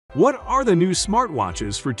What are the new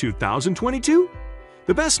smartwatches for 2022?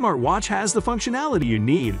 The best smartwatch has the functionality you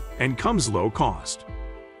need and comes low cost.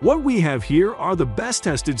 What we have here are the best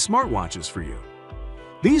tested smartwatches for you.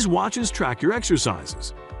 These watches track your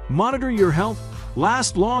exercises, monitor your health,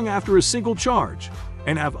 last long after a single charge,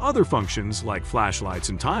 and have other functions like flashlights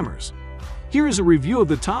and timers. Here is a review of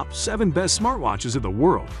the top 7 best smartwatches in the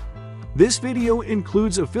world. This video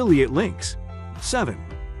includes affiliate links. 7.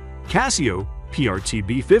 CASIO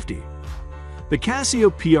PRTB50. The CASIO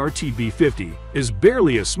PRTB50 is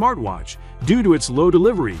barely a smartwatch due to its low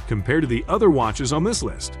delivery compared to the other watches on this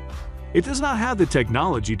list. It does not have the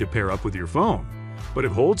technology to pair up with your phone, but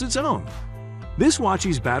it holds its own. This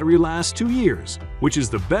watch's battery lasts 2 years, which is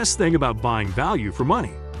the best thing about buying value for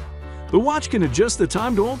money. The watch can adjust the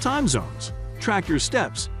time to all time zones, track your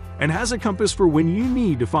steps, and has a compass for when you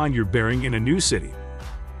need to find your bearing in a new city.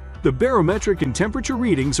 The barometric and temperature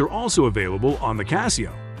readings are also available on the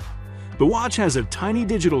CASIO. The watch has a tiny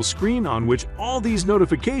digital screen on which all these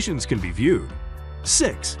notifications can be viewed.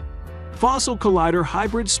 6. Fossil Collider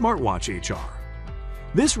Hybrid Smartwatch HR.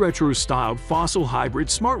 This retro-styled Fossil Hybrid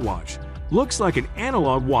smartwatch looks like an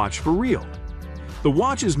analog watch for real. The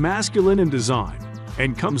watch is masculine in design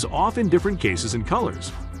and comes off in different cases and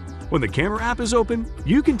colors. When the camera app is open,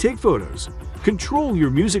 you can take photos, control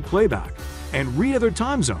your music playback, and read other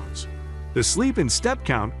time zones. The sleep and step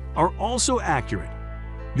count are also accurate.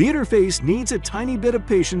 The interface needs a tiny bit of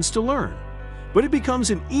patience to learn, but it becomes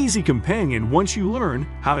an easy companion once you learn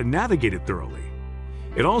how to navigate it thoroughly.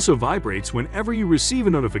 It also vibrates whenever you receive a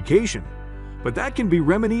notification, but that can be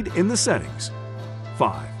remedied in the settings.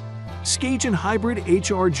 5. SKAGEN Hybrid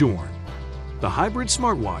HR JORN. The hybrid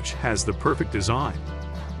smartwatch has the perfect design.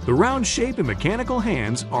 The round shape and mechanical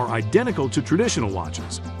hands are identical to traditional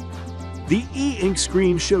watches. The e-ink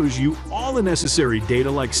screen shows you all the necessary data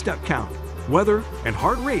like step count, weather, and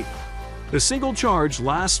heart rate. The single charge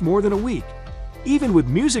lasts more than a week, even with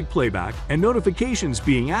music playback and notifications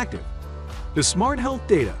being active. The smart health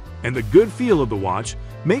data and the good feel of the watch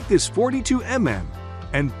make this 42mm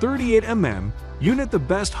and 38mm unit the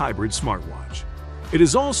best hybrid smartwatch. It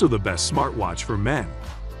is also the best smartwatch for men.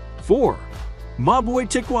 4. MOBVOI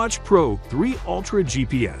TICWATCH Pro 3 Ultra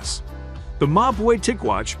GPS. The MOBVOI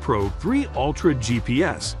TICWATCH Pro 3 Ultra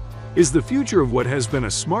GPS is the future of what has been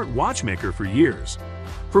a smart watchmaker for years.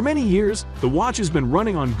 For many years, the watch has been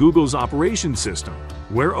running on Google's operating system,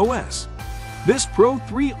 Wear OS. This Pro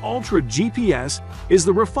 3 Ultra GPS is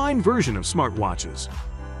the refined version of smartwatches.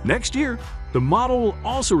 Next year, the model will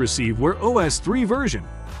also receive Wear OS 3 version,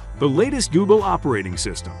 the latest Google operating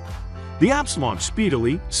system. The apps launch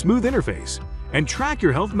speedily, smooth interface, and track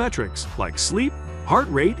your health metrics like sleep, heart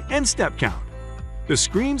rate, and step count. The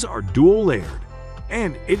screens are dual-layered,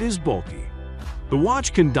 and it is bulky. The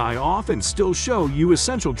watch can die off and still show you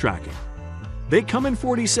essential tracking. They come in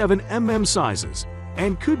 47mm sizes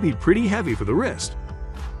and could be pretty heavy for the wrist.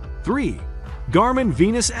 3. GARMIN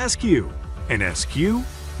Venus SQ and SQ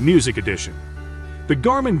Music Edition. The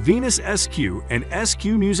GARMIN Venus SQ and SQ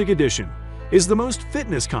Music Edition is the most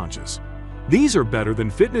fitness-conscious. These are better than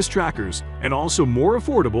fitness trackers and also more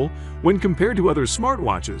affordable when compared to other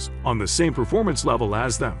smartwatches on the same performance level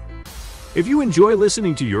as them. If you enjoy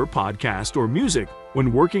listening to your podcast or music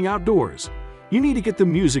when working outdoors, you need to get the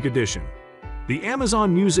Music Edition. The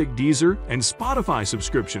Amazon Music, Deezer, and Spotify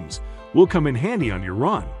subscriptions will come in handy on your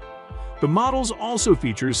run. The models also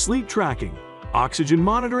feature sleep tracking, oxygen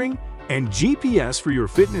monitoring, and GPS for your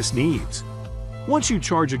fitness needs. Once you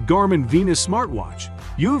charge a GARMIN Venus smartwatch,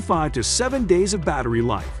 you have 5 to 7 days of battery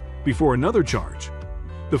life before another charge.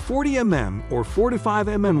 The 40mm or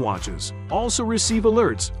 45mm watches also receive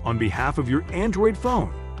alerts on behalf of your Android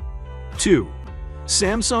phone. 2.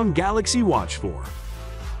 Samsung Galaxy Watch 4.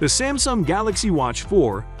 The Samsung Galaxy Watch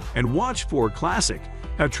 4 and Watch 4 Classic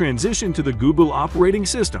have transitioned to the Google operating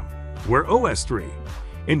system, Wear OS 3,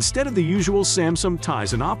 instead of the usual Samsung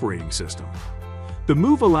Tizen operating system. The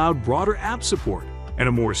move allowed broader app support and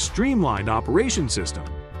a more streamlined operation system.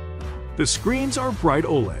 The screens are bright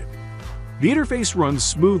OLED. The interface runs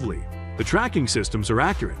smoothly. The tracking systems are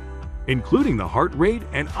accurate, including the heart rate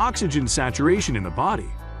and oxygen saturation in the body.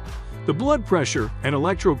 The blood pressure and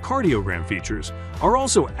electrocardiogram features are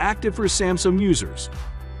also active for Samsung users.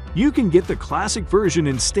 You can get the classic version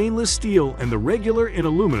in stainless steel and the regular in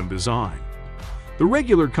aluminum design. The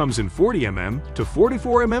regular comes in 40mm to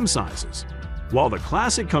 44mm sizes, while the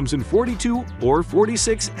classic comes in 42 or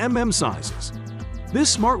 46mm sizes.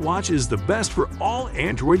 This smartwatch is the best for all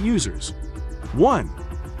Android users. 1.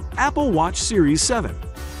 Apple Watch Series 7.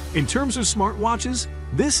 In terms of smartwatches,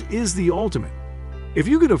 this is the ultimate. If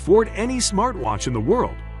you can afford any smartwatch in the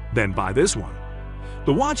world, then buy this one.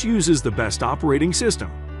 The watch uses the best operating system,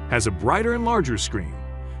 has a brighter and larger screen,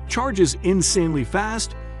 charges insanely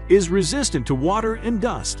fast, is resistant to water and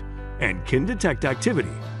dust, and can detect activity.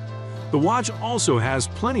 The watch also has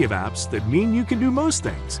plenty of apps that mean you can do most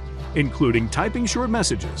things, including typing short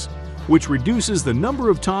messages, which reduces the number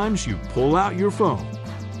of times you pull out your phone.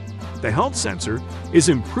 The health sensor is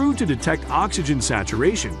improved to detect oxygen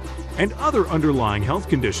saturation and other underlying health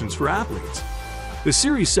conditions for athletes. The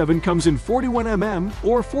Series 7 comes in 41mm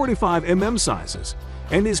or 45mm sizes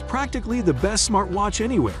and is practically the best smartwatch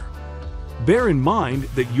anywhere. Bear in mind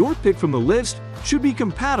that your pick from the list should be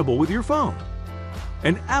compatible with your phone.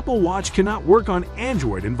 An Apple Watch cannot work on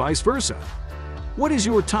Android and vice versa. What is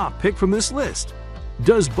your top pick from this list?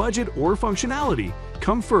 Does budget or functionality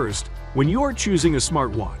come first when you are choosing a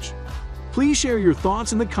smartwatch? Please share your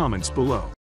thoughts in the comments below.